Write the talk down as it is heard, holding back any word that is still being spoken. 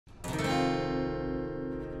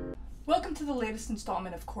Welcome to the latest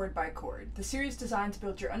installment of Chord by Chord, the series designed to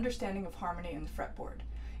build your understanding of harmony in the fretboard.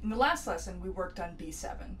 In the last lesson, we worked on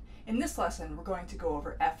B7. In this lesson, we're going to go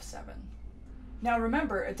over F7. Now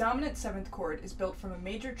remember, a dominant 7th chord is built from a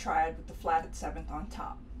major triad with the flatted 7th on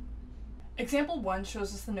top. Example 1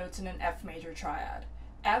 shows us the notes in an F major triad: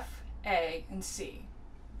 F, A, and C.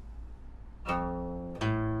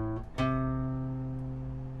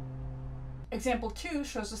 Example 2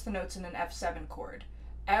 shows us the notes in an F7 chord: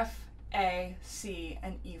 F, A, C,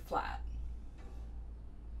 and E flat.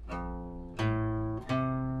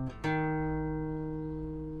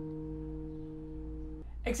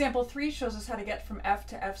 Example 3 shows us how to get from F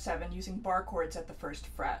to F7 using bar chords at the first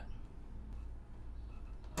fret.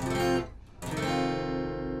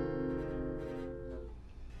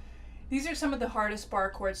 These are some of the hardest bar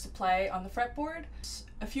chords to play on the fretboard.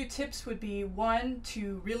 A few tips would be: 1,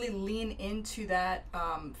 to really lean into that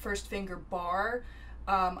first finger bar.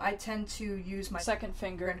 I tend to use my second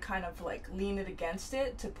finger and kind of like lean it against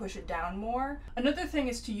it to push it down more. Another thing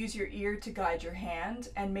is to use your ear to guide your hand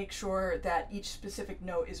and make sure that each specific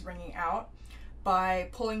note is ringing out by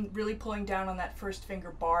really pulling down on that first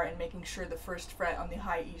finger bar and making sure the first fret on the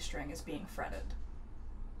high E string is being fretted.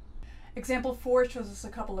 Example 4 shows us a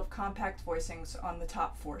couple of compact voicings on the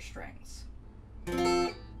top 4 strings.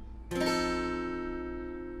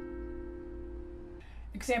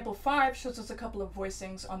 Example 5 shows us a couple of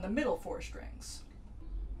voicings on the middle 4 strings.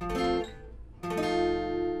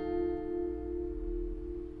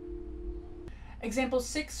 Example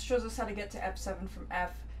 6 shows us how to get to F7 from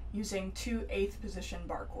F using 2 8th position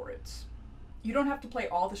bar chords. You don't have to play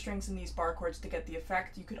all the strings in these bar chords to get the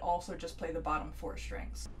effect. You could also just play the bottom 4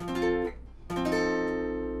 strings.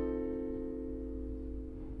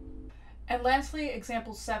 And lastly,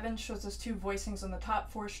 example 7 shows us 2 voicings on the top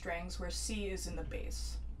 4 strings where C is in the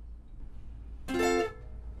bass.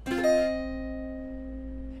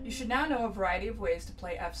 You should now know a variety of ways to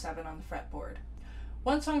play F7 on the fretboard.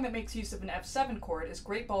 One song that makes use of an F7 chord is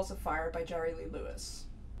Great Balls of Fire by Jerry Lee Lewis.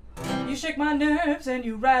 You shake my nerves and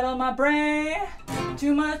you rattle my brain.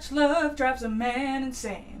 Too much love drives a man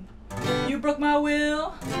insane. You broke my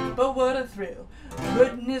will, but what a thrill.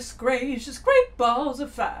 Goodness gracious, great balls of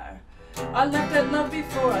fire. I left that love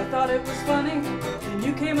before I thought it was funny. Then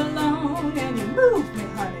you came along and you moved me,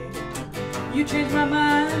 honey. You changed my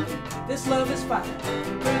mind, this love is fine.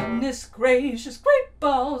 Goodness gracious, great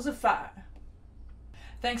balls of fire.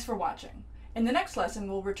 Thanks for watching. In the next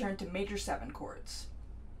lesson, we'll return to major 7 chords.